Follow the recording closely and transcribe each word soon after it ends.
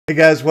Hey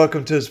guys,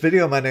 welcome to this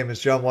video. My name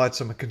is John Watts.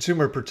 I'm a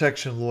consumer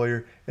protection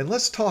lawyer, and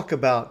let's talk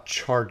about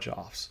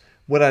charge-offs.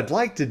 What I'd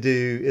like to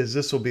do is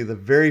this will be the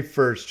very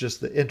first,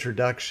 just the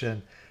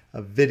introduction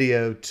of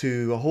video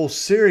to a whole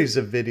series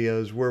of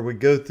videos where we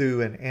go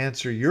through and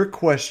answer your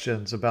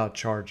questions about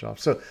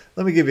charge-offs. So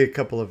let me give you a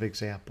couple of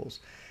examples.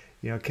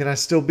 Can I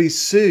still be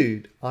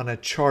sued on a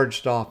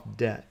charged off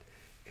debt?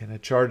 Can a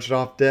charged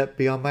off debt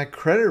be on my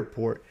credit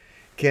report?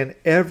 Can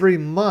every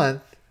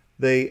month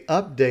they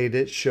update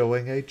it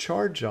showing a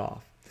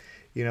charge-off?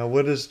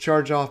 What does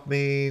charge-off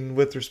mean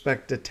with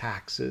respect to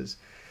taxes?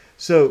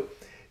 So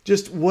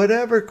just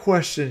whatever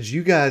questions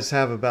you guys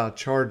have about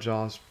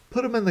charge-offs,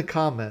 put them in the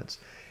comments.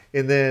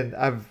 And then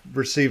I've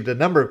received a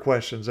number of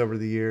questions over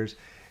the years,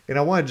 and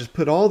I want to just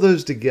put all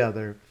those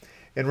together.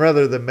 And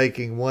rather than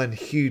making one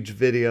huge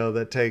video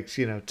that takes,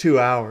 2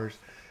 hours,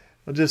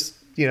 I'll just,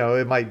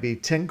 it might be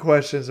 10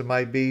 questions, it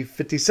might be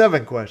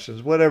 57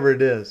 questions, whatever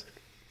it is.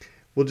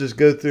 We'll just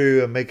go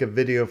through and make a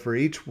video for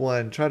each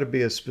one, try to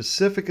be as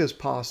specific as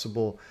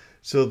possible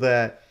so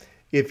that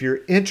if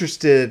you're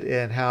interested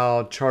in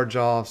how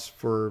charge-offs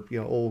for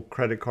old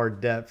credit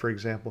card debt, for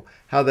example,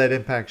 how that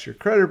impacts your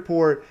credit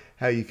report,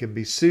 how you can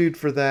be sued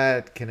for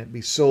that, can it be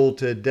sold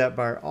to a debt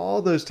buyer,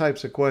 all those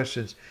types of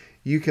questions,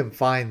 you can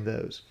find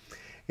those.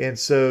 And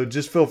so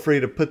just feel free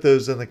to put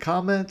those in the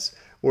comments,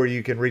 or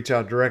you can reach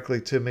out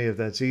directly to me if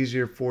that's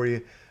easier for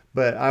you.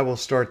 But I will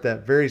start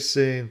that very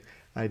soon.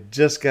 I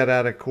just got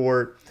out of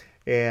court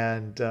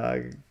and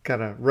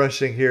kind of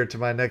rushing here to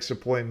my next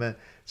appointment.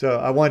 So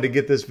I wanted to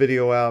get this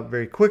video out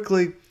very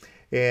quickly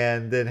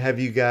and then have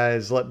you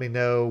guys let me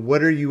know,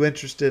 what are you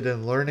interested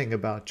in learning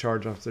about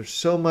charge-offs? There's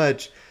so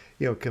much,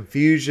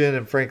 confusion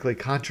and frankly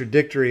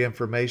contradictory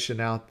information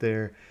out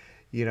there.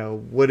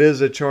 What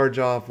is a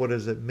charge-off? What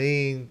does it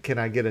mean? Can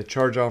I get a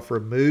charge-off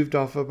removed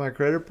off of my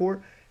credit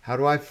report? How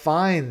do I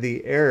find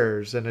the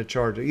errors in a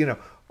charge-off?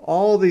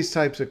 All these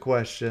types of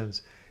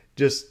questions.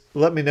 Just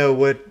let me know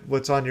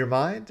what's on your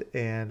mind,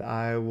 and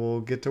I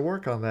will get to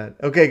work on that.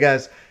 Okay,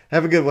 guys,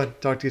 have a good one.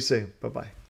 Talk to you soon. Bye-bye.